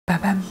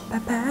Ba-bam,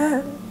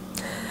 ba-bam.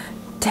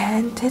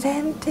 Dun, dun,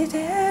 dun, dun,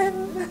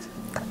 dun.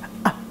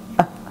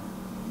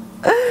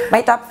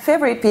 My top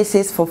favorite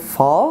pieces for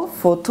fall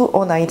for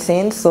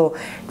 2019, so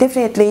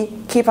definitely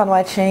keep on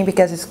watching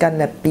because it's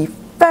gonna be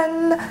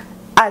fun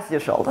as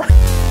usual.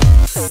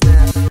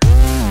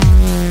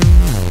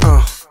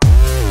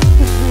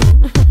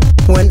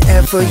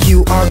 Whenever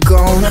you are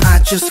gone, I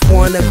just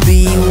wanna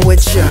be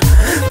with you.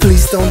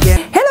 Please don't get.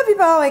 Hello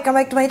people, welcome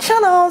back to my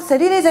channel.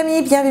 Salut les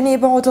amis, bienvenue et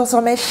bon retour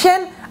sur ma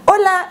chaîne.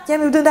 Hola,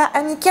 bienvenue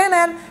à mi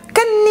canal.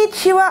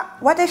 Konnichiwa,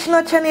 watashi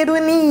no channel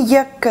ni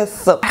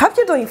yokoso. I hope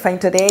you're doing fine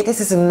today. This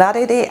is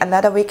another day,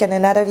 another week and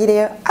another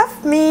video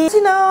of me. As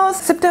you know,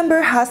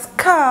 September has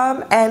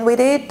come and with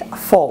it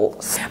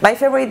falls. My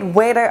favorite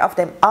weather of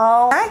them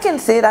all. I can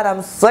say that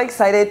I'm so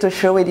excited to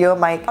share with you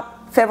my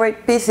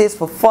favorite pieces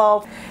for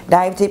fall.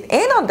 Dive deep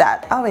in on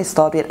that. I always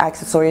start with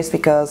accessories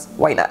because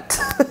why not?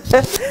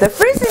 The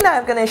first thing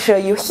that I'm gonna show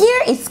you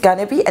here is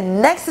gonna be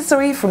an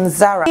accessory from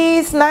Zara.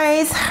 It's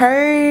nice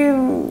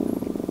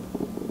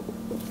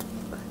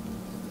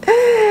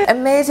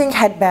amazing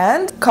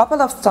headband,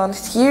 couple of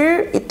stones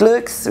here. It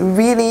looks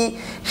really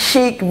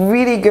chic,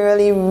 really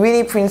girly,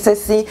 really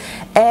princessy,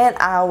 and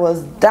I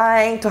was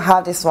dying to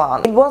have this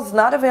one. It was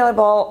not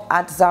available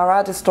at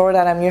Zara, the store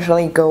that I'm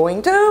usually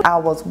going to. I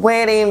was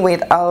waiting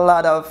with a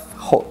lot of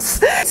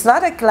hopes. It's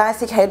not a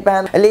classic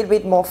headband, a little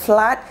bit more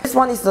flat. This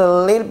one is a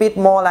little bit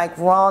more like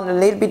round, a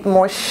little bit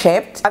more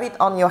shaped. Have it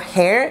on your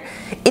hair.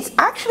 It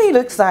actually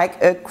looks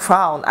like a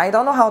crown. I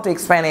don't know how to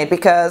explain it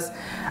because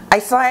I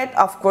saw it,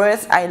 of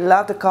course. I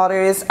love the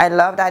colors. I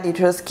love that it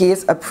just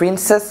gives a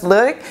princess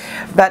look.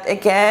 But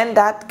again,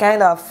 that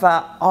kind of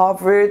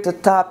over the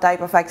top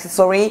type of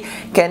accessory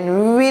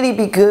can really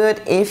be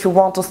good if you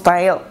want to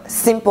style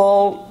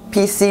simple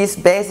pieces,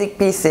 basic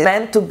pieces,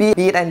 meant to be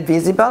big and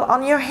visible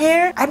on your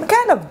hair. I'm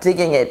kind of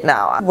digging it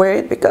now. I wear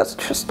it because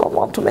I just don't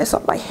want to mess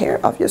up my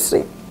hair,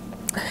 obviously.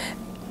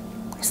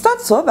 It's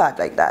not so bad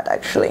like that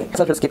actually.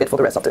 So I'll just keep it for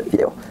the rest of the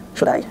video.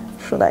 Should I?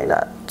 Should I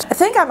not? I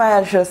think I might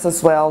adjust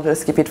as well,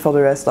 just keep it for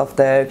the rest of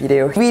the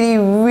video.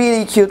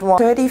 Really cute one.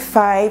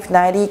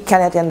 $35.90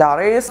 Canadian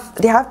dollars.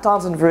 They have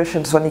tons of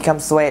versions when it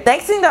comes to it.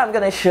 Next thing that I'm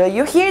gonna show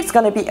you here is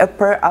gonna be a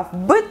pair of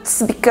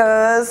boots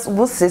because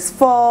who says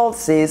fall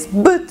says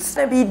boots. It's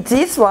gonna be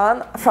this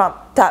one from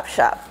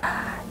Topshop.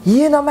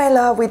 You know my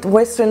love with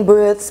western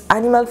boots,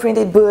 animal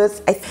printed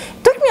boots. It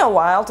took me a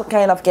while to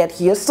kind of get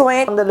used to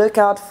it. On the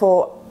lookout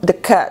for the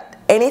cut.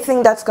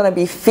 Anything that's gonna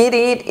be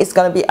fitted is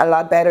gonna be a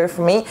lot better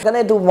for me. I'm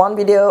gonna do one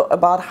video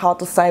about how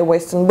to style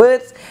western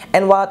boots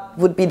and what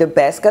would be the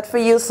best cut for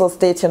you, so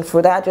stay tuned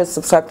for that. Just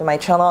subscribe to my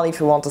channel if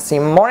you want to see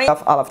more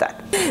of all of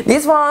that.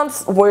 These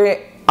ones were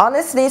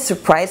honestly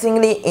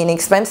surprisingly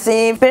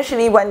inexpensive,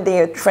 especially when they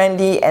are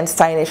trendy and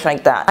stylish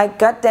like that. I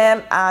got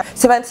them at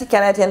 70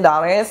 Canadian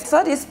dollars. I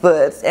saw these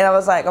boots and I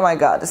was like, oh my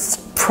god, this is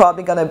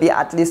probably gonna be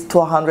at least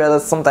 200 or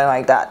something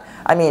like that.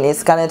 I mean,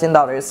 it's Canadian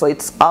dollars, so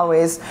it's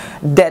always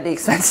deadly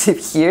expensive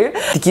here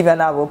given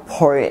our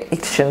poor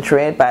exchange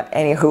rate, but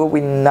anywho,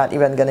 we're not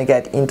even gonna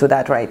get into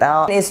that right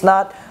now. It's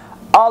not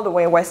all the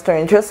way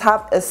western, just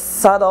have a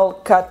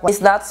subtle cut. It's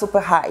not super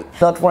high.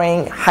 Not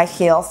wearing high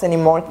heels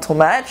anymore too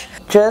much.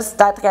 Just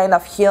that kind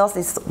of heels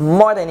is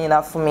more than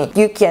enough for me.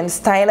 You can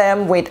style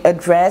them with a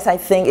dress. I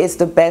think it's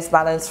the best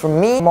balance for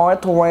me. More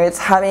towards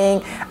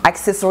having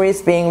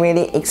accessories being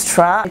really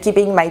extra,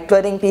 keeping my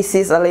clothing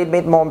pieces a little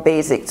bit more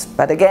basic.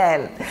 But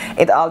again,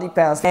 it all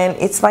depends. And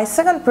it's my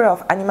second pair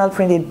of animal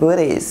printed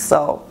booties,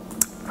 so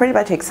pretty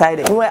much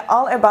excited. We're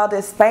all about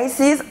the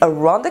spices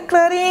around the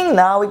clothing.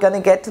 Now we're gonna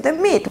get to the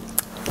meat.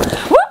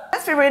 My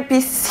favorite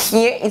piece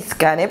here is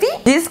gonna be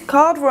this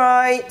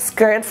corduroy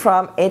skirt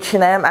from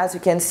H&M. As you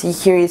can see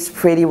here, it's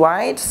pretty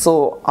wide,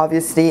 so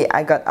obviously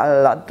I got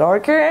a lot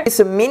darker.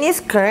 It's a mini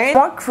skirt,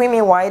 more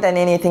creamy white than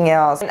anything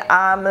else. And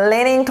I'm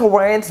leaning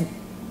towards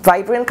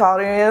vibrant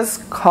colors,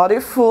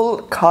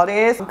 colorful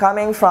colors. I'm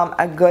coming from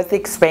a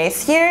gothic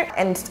space here,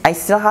 and I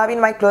still have in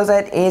my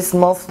closet is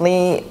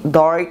mostly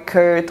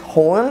darker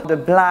tone. The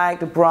black,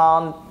 the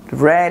brown,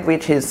 red,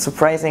 which is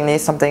surprisingly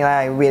something that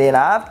I really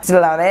love.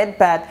 Still love it,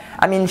 but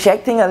I'm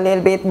injecting a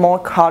little bit more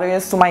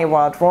colors to my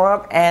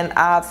wardrobe, and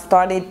I've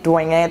started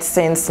doing it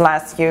since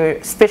last year,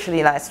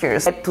 especially last year,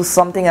 to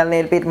something a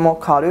little bit more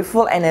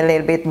colorful and a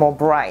little bit more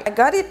bright. I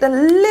got it a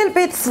little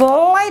bit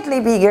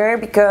slightly bigger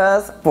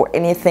because for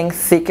anything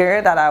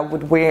thicker that I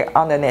would wear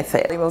underneath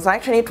it. It was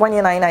actually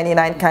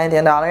 $29.99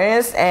 Canadian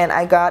dollars, and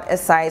I got a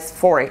size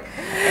 4.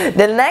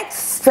 The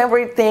next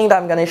favorite thing that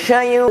I'm gonna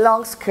show you,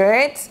 long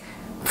skirts.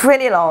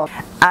 Pretty long.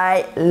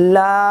 I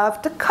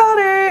love the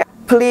color.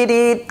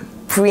 Pleated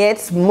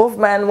creates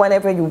movement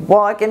whenever you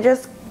walk and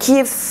just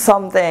gives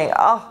something.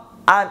 Oh,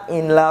 I'm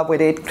in love with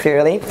it,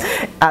 clearly.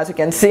 As you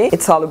can see,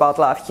 it's all about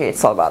love here.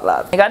 It's all about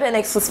love. I got an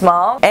extra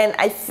small, and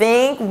I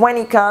think when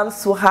it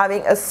comes to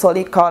having a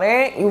solid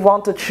color, you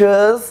want to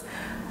choose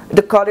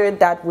the color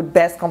that would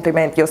best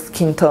complement your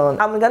skin tone.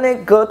 I'm gonna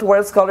go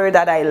towards color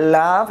that I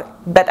love,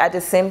 but at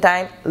the same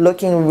time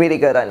looking really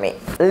good on me.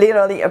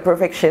 Literally a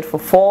perfect shade for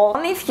fall.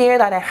 Only fear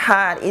that I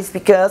had is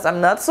because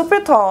I'm not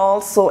super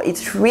tall, so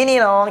it's really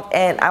long,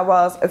 and I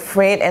was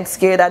afraid and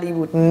scared that it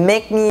would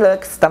make me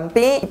look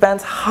stumpy.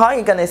 Depends how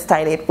you're gonna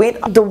style it with.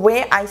 The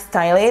way I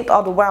style it,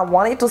 or the way I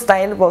wanted to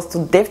style it, was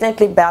to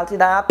definitely belt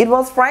it up. It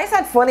was priced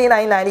at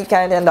 $49.90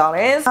 Canadian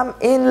dollars. I'm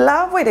in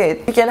love with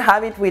it. You can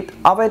have it with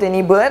over the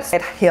knee boots.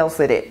 Get heels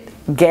with it.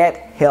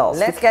 Get heels.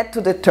 Let's get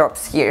to the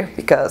tops here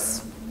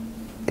because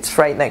it's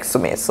right next to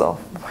me, so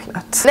why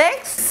not?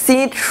 Next,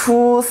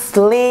 see-through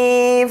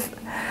sleeve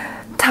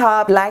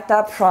top, black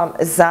top from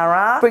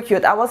Zara. Super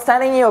cute. I was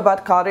telling you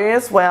about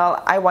colors.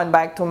 Well, I went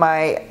back to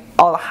my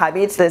old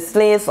habits, the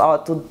sleeves, or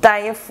to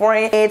die for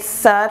it. It's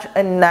such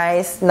a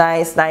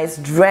nice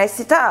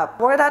dressy top.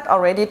 I wore that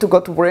already to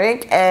go to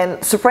work,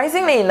 and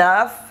surprisingly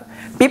enough,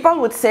 people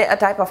would say a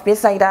type of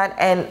piece like that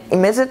and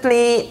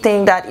immediately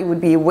think that it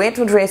would be way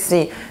too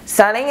dressy.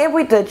 Styling it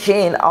with the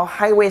jean or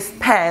high-waist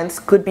pants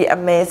could be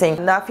amazing.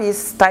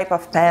 Nafis type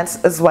of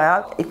pants as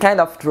well. It kind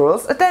of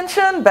draws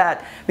attention,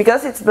 but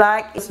because it's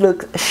black, it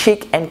looks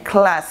chic and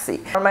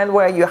classy. Moment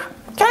where you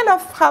kind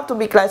of have to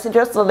be classy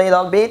just a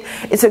little bit.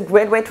 It's a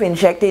great way to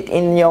inject it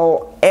in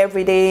your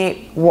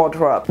everyday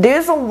wardrobe.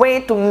 There's a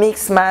way to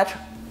mix match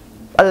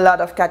a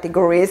lot of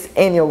categories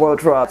in your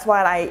wardrobe. That's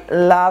what I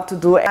love to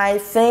do. I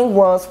think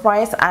was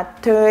priced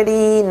at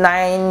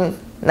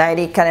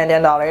 $39.90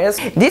 Canadian dollars.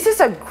 This is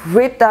a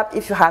great top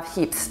if you have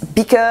hips,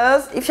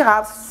 because if you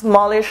have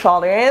smaller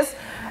shoulders,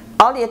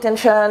 all the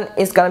attention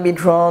is gonna be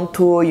drawn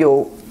to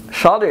your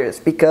shoulders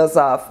because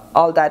of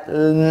all that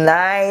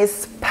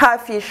nice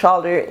puffy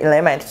shoulder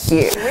element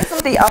here.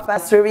 Recently opened a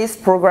service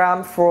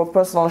program for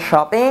personal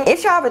shopping.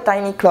 If you have a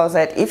tiny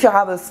closet, if you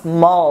have a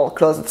small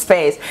closet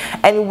space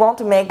and you want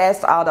to make the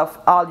best out of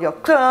all your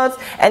clothes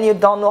and you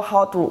don't know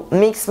how to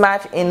mix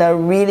match in a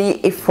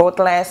really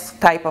effortless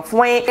type of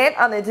way, get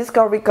on a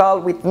discovery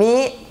call with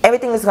me.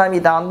 Everything is going to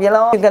be down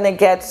below. You're going to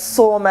get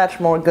so much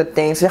more good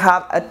things. You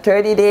have a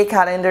 30-day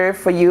calendar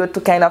for you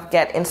to kind of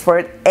get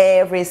inspired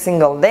every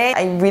single day.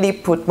 I really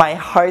put my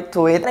heart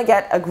to it.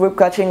 Get a group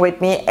coaching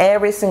with me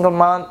every single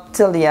month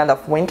till the end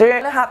of winter. You're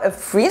gonna have a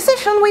free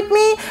session with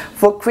me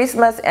for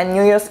Christmas and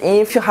New Year's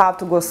Eve if you have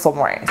to go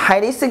somewhere.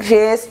 Highly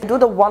suggest do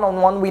the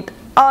one-on-one with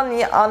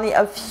only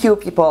a few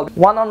people.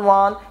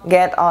 One-on-one,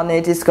 get on a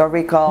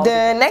discovery call.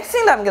 The next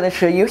thing that I'm gonna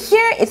show you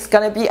here is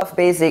gonna be of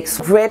basics.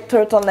 Great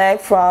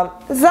turtleneck from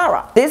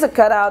Zara. There's a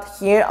cutout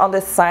here on the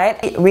side.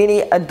 I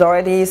really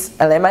adore this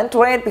element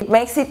to it. It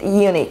makes it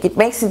unique. It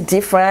makes it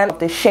different.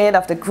 The shade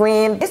of the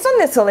green. It's not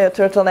necessarily a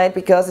turtleneck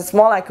because it's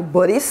more like a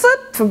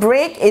bodysuit.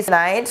 Fabric is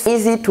nice,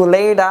 easy to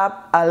layer it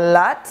up a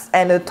lot,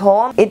 and the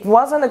tone. It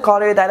wasn't a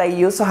color that I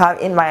used to have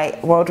in my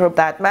wardrobe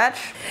that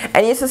much,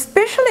 and it's a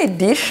special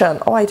edition.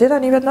 Oh, I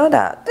didn't even know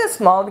that. It's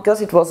small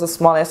because it was the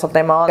smallest of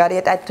them all. Got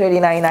it at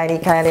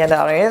 $39.90 Canadian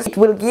dollars. It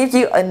will give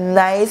you a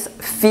nice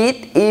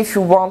fit if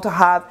you want to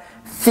have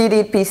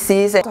fitted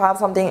pieces and to have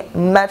something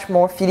much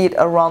more fitted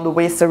around the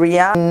waist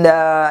area. And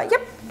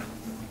yep,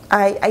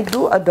 I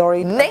do adore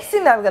it. Next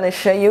thing that I'm gonna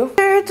show you,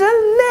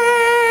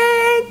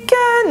 turtleneck,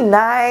 a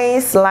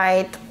nice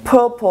light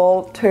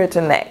purple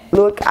turtleneck.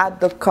 Look at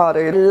the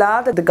color.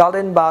 Love the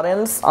golden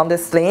buttons on the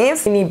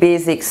sleeves. Any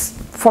basics.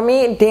 For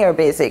me, they are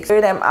basics.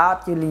 Layer them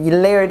up, you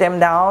layer them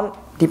down,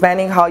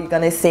 depending how you're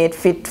gonna see it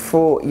fit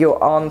for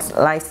your own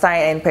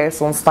lifestyle and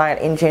personal style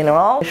in general.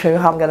 I'll show you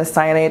how I'm gonna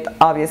style it,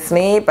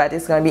 obviously, but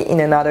it's gonna be in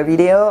another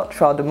video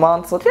throughout the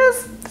month, so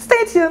just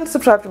stay tuned,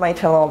 subscribe to my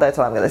channel. That's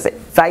what I'm gonna say.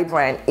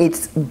 Vibrant,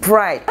 it's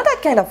bright. Not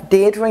that kind of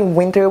day during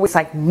winter, it's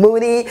like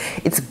moody,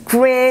 it's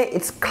gray,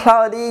 it's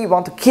cloudy, you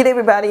want to kill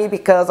everybody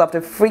because of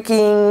the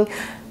freaking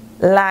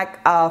lack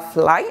of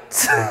light.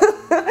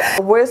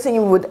 The worst thing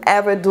you would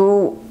ever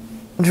do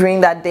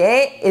during that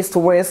day is to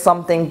wear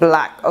something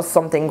black or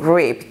something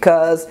gray,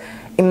 because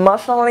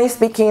emotionally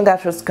speaking,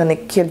 that's just gonna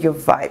kill your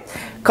vibe.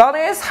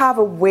 Colors have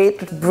a way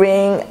to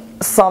bring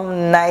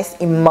some nice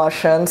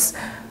emotions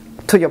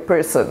to your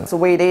person. That's the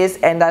way it is,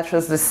 and that's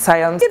just the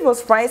science. It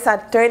was priced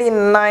at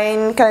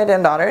 $39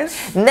 Canadian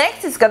dollars.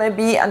 Next is gonna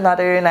be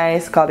another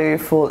nice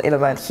colorful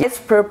element here. It's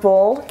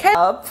purple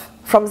up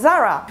from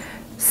Zara.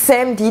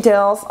 Same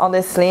details on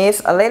the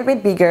sleeves, a little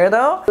bit bigger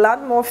though, a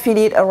lot more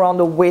fitted around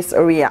the waist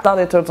area, not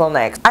the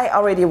turtleneck. I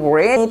already wore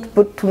it. I didn't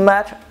put too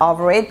much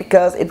over it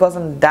because it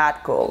wasn't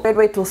that cold. Great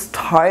way to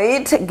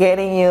start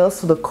getting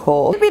used to the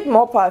cold. A bit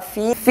more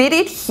puffy.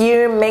 Fitted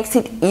here makes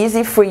it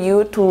easy for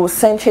you to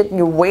cinch it in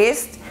your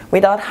waist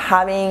without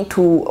having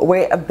to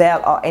wear a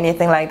belt or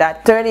anything like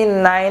that.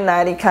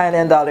 $39.90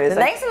 Canadian dollars. The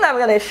next thing I'm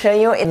gonna show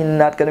you, and you're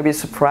not gonna be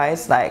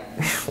surprised, like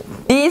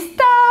this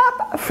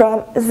top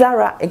from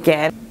Zara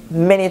again.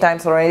 Many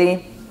times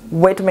already,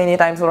 way too many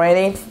times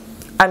already.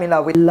 I'm in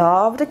love with.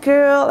 Love the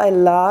girl, I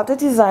love the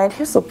design.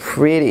 She's so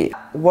pretty.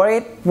 Wore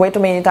it way too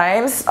many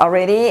times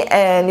already,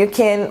 and you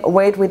can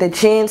wear it with the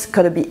jeans.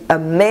 Could be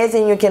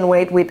amazing. You can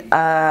wear it with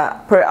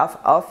a pair of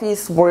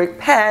office work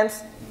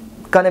pants.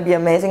 gonna be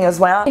amazing as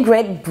well. A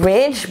great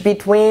bridge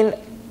between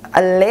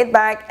a laid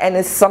back and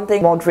is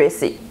something more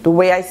dressy, the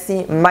way I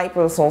see my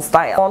personal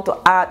style. I want to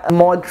add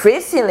more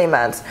dressy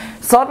elements.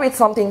 Start with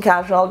something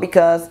casual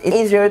because it's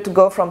easier to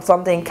go from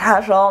something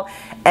casual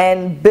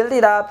and build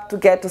it up to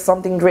get to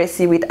something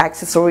dressy with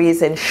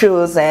accessories and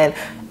shoes and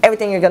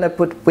everything you're gonna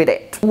put with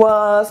it.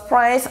 Was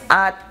priced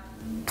at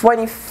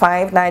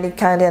 $25.90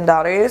 Canadian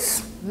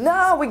dollars.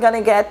 Now we're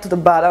gonna get to the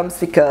bottoms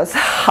because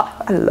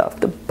I love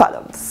the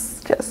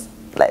bottoms. Just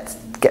let's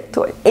get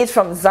to it. It's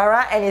from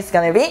Zara and it's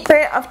gonna be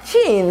pair of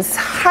jeans,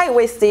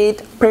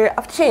 high-waisted pair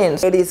of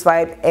jeans. 80s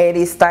vibe,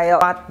 80s style.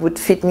 That would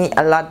fit me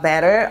a lot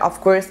better.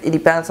 Of course, it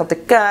depends on the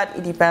cut,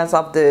 it depends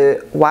on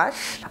the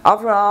wash.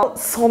 Overall,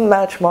 so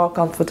much more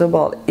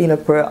comfortable in a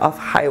pair of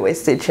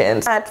high-waisted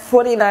jeans. At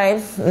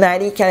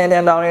 $49.90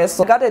 Canadian dollars.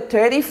 So I got a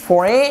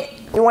 30-40.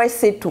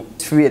 Waisted too.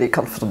 It's really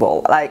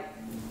comfortable. Like,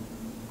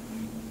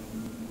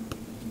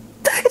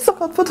 it's so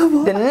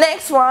comfortable. The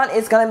next one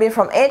is gonna be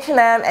from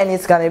H&M and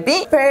it's gonna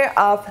be a pair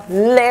of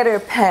leather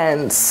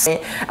pants.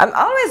 I'm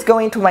always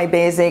going to my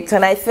basics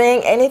and I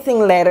think anything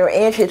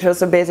leather-ish is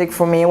just a basic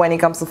for me when it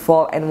comes to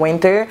fall and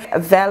winter.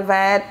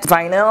 Velvet,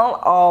 vinyl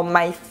are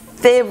my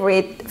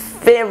favorite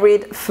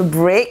fabric.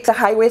 The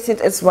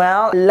high-waisted as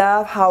well.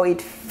 Love how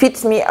it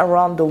fits me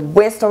around the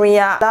waist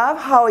area. Love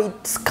how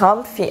it's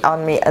comfy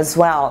on me as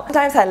well.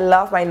 Sometimes I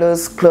love my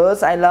loose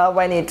clothes. I love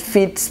when it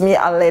fits me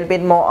a little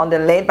bit more on the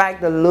laid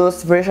back, the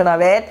loose version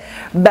of it.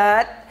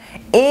 But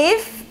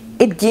if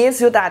it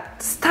gives you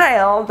that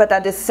style but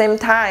at the same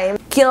time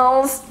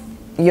kills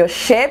your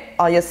shape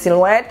or your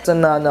silhouette, so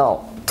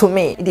no. To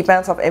me, it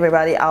depends on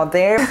everybody out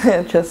there.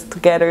 Just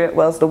together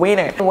was the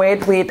winner. Wear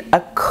it with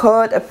a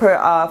coat, a pair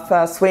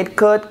of suede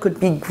coat could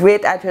be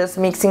great at just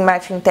mixing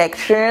matching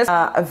textures.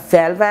 A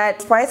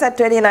velvet, priced at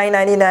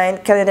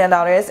 $39.99 Canadian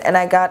dollars, and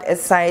I got a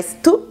size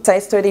 2,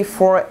 size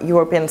 34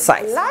 European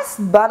size.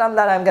 Last bottom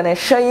that I'm gonna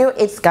show you,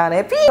 it's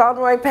gonna be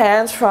corduroy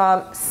pants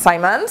from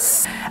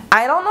Simons.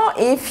 I don't know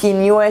if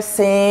in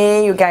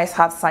USA you guys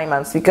have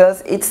Simons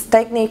because it's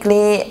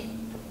technically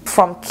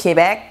from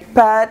Quebec,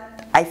 but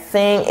I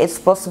think it's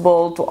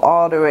possible to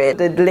order it.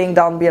 The link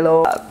down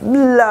below.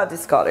 Love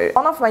this color.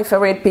 One of my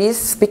favorite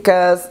pieces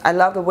because I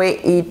love the way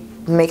it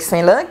makes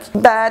me look,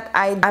 but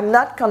I'm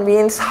not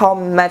convinced how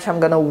much I'm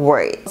gonna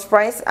wear it. It's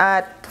priced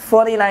at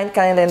 $49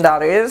 Canadian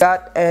dollars.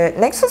 Got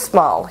an extra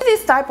small.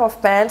 This type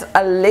of pants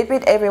a little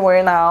bit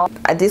everywhere now.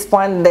 At this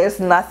point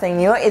there's nothing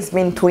new. It's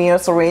been 2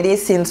 years already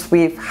since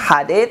we've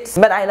had it,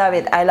 but I love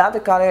it. I love the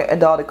color,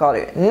 adore the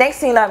color. Next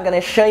thing that I'm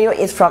gonna show you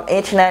is from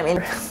H&M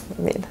in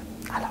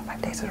I love my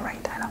blazer, right?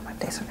 I love my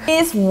blazer.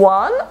 This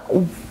one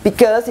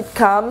because it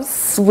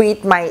comes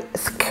with my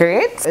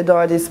skirt.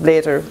 Adore this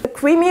blazer. The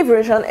creamy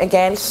version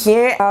again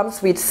here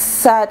comes with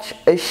such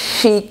a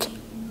chic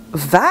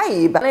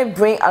vibe. And it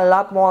brings a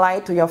lot more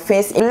light to your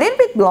face. A little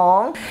bit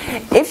long.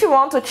 If you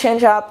want to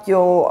change up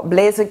your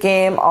blazer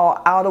game or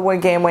outerwear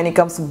game when it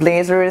comes to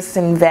blazers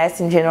and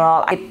vests in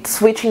general,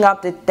 switching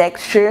up the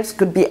textures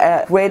could be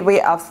a great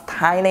way of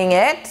styling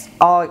it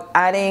or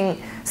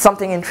adding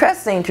something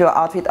interesting to your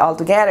outfit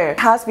altogether. It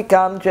has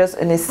become just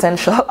an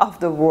essential of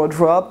the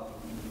wardrobe.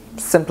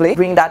 Simply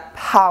bring that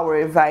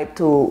power vibe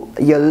to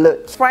your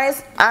look.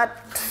 Price at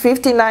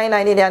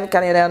 $59.99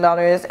 Canadian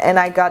dollars, and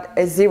I got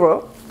a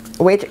 0,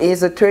 which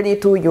is a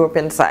 32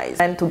 European size,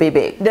 and to be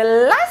big. The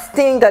last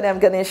thing that I'm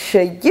gonna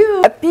show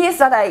you, a piece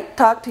that I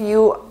talked to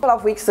you a couple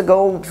of weeks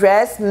ago,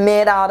 dress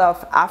made out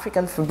of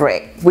African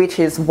fabric, which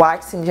is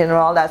wax in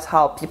general, that's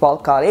how people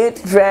call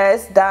it.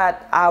 Dress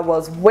that I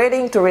was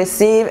waiting to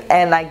receive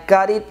and I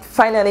got it,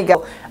 finally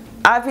got it.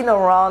 I've been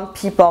around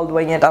people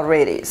doing it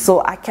already,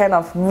 so I kind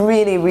of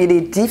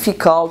really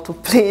difficult to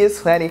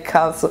please when it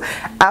comes to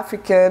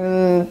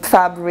African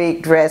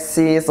fabric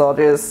dresses or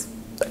just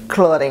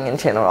clothing in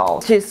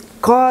general. She's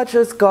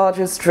gorgeous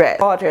dress,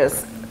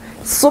 gorgeous.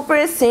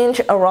 Super cinch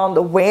around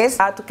the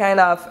waist. I had to kind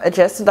of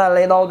adjust it a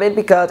little bit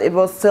because it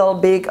was still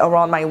big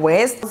around my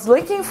waist. I was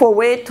looking for a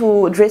way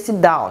to dress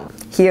it down.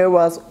 Here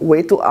was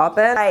way too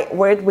open. I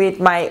wore it with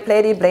my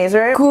plated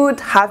blazer. Could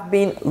have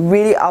been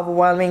really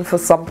overwhelming for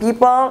some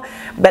people,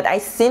 but I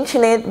cinched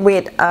it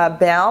with a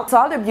belt. It's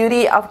all the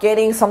beauty of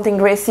getting something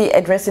dressy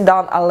and dress it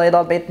down a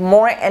little bit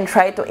more and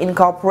try to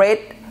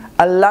incorporate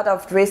a lot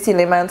of dressy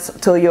elements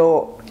to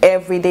your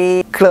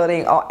everyday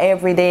clothing or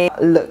everyday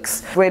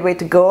looks. Great way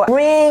to go.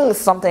 Bring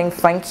something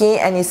funky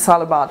and it's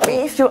all about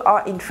me. If you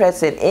are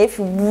interested, if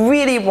you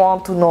really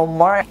want to know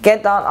more,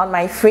 get down on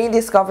my free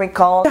discovery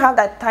call. You have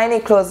that tiny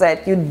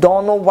closet, you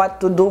don't know what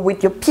to do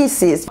with your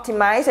pieces.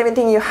 Optimize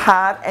everything you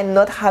have and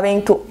not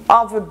having to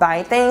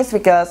overbuy things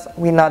because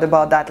we're not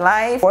about that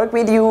life. Work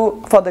with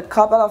you for the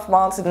couple of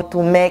months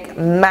to make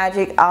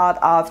magic out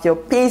of your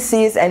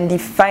pieces and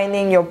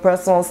defining your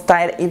personal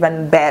style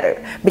even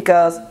better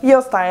because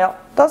your style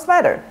doesn't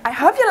matter. I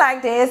hope you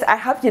like this. I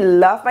hope you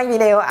love my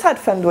video. I had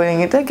fun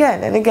doing it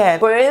again and again.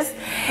 First,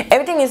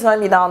 everything is going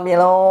to be down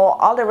below.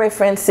 All the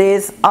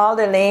references, all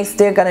the links,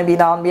 they're going to be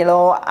down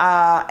below.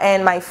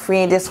 And my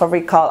free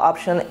discovery call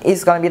option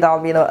is going to be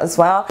down below as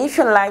well. If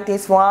you like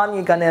this one,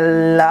 you're going to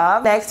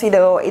love next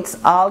video. It's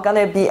all going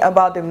to be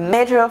about the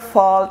major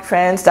fall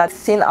trends that I've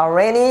seen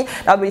already,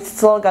 that we're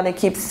still going to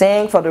keep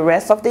saying for the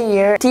rest of the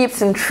year.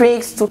 Tips and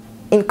tricks to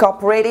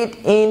incorporate it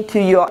into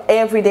your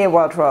everyday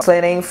wardrobe,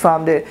 starting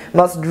from the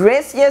most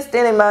dressiest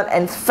element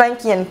and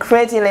funky and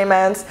crazy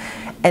elements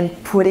and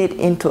put it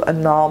into a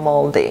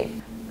normal day.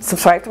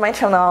 Subscribe to my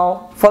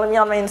channel, follow me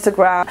on my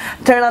Instagram,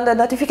 turn on the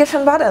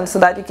notification button so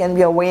that you can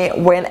be aware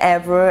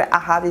whenever I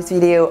have this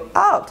video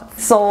out.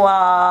 So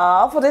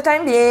for the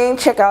time being,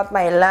 check out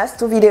my last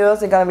two videos.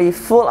 They're gonna be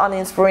full on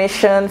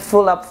inspiration,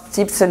 full of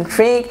tips and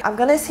tricks. I'm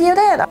gonna see you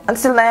then.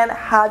 Until then,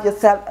 have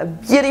yourself a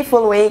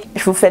beautiful week.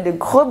 Je vous fais de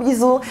gros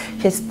bisous.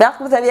 J'espère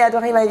que vous avez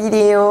adoré ma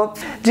vidéo.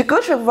 Du coup,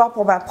 je vais vous voir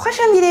pour ma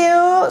prochaine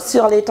vidéo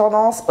sur les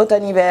tendances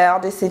automne-hiver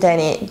de cette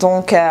année.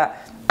 Donc,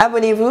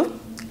 abonnez-vous.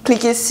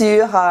 Cliquez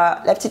sur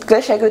la petite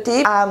cloche à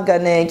côté. I'm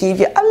gonna give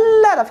you a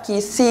lot of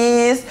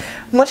kisses.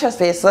 Muchos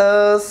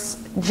besos.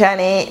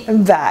 Jenny,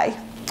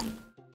 bye.